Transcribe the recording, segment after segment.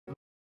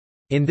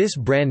In this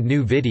brand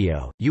new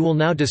video, you will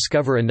now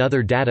discover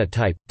another data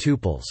type,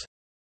 tuples.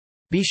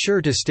 Be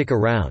sure to stick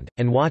around,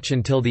 and watch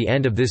until the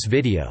end of this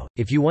video,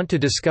 if you want to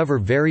discover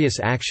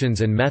various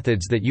actions and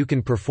methods that you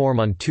can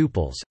perform on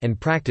tuples, and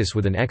practice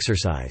with an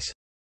exercise.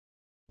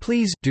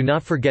 Please, do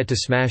not forget to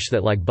smash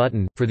that like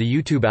button, for the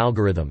YouTube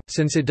algorithm,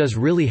 since it does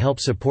really help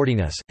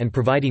supporting us, and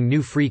providing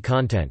new free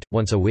content,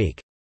 once a week.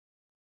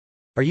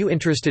 Are you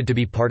interested to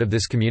be part of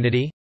this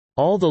community?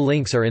 All the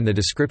links are in the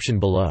description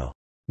below.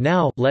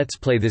 Now, let's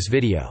play this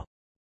video.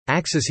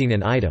 Accessing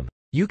an item.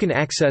 You can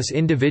access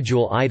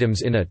individual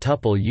items in a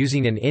tuple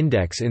using an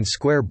index in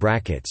square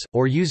brackets,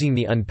 or using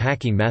the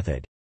unpacking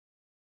method.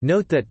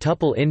 Note that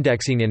tuple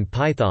indexing in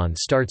Python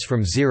starts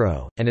from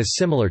 0, and is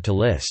similar to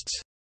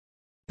lists.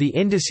 The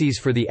indices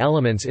for the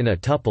elements in a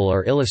tuple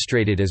are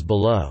illustrated as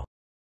below.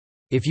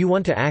 If you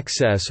want to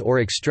access or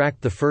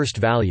extract the first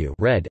value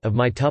red of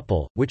my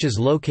tuple, which is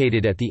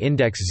located at the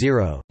index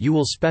 0, you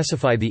will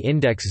specify the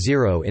index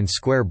 0 in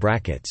square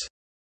brackets.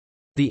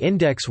 The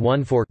index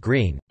 1 for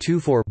green,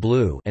 2 for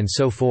blue, and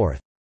so forth.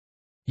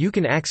 You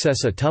can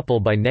access a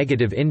tuple by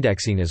negative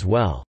indexing as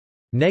well.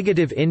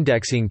 Negative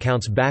indexing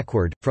counts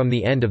backward, from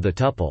the end of the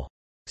tuple.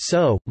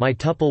 So, my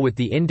tuple with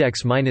the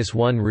index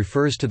 -1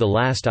 refers to the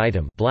last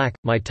item black,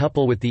 my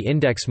tuple with the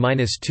index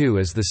 -2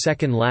 is the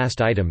second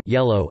last item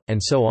yellow, and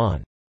so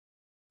on.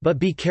 But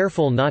be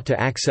careful not to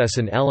access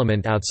an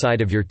element outside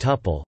of your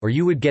tuple, or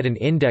you would get an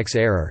index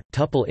error,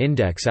 tuple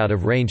index out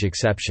of range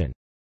exception.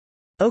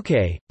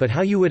 Okay, but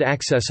how you would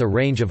access a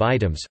range of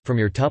items, from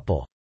your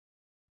tuple?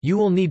 You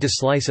will need to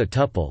slice a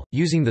tuple,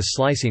 using the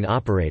slicing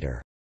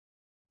operator.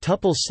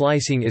 Tuple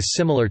slicing is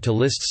similar to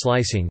list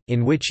slicing,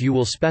 in which you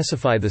will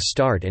specify the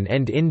start and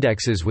end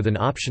indexes with an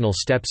optional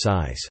step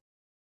size.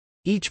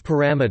 Each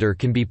parameter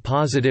can be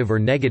positive or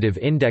negative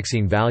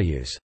indexing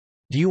values.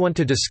 Do you want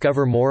to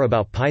discover more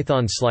about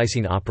Python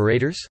slicing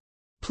operators?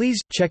 Please,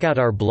 check out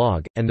our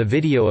blog, and the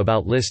video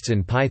about lists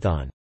in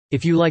Python.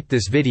 If you liked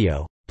this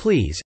video,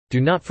 please,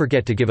 do not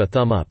forget to give a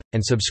thumb up,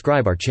 and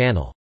subscribe our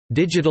channel.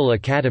 Digital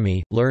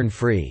Academy, learn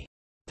free.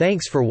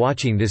 Thanks for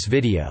watching this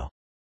video.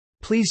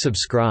 Please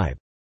subscribe.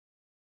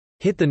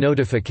 Hit the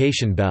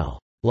notification bell.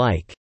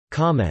 Like,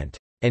 comment,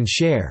 and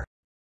share.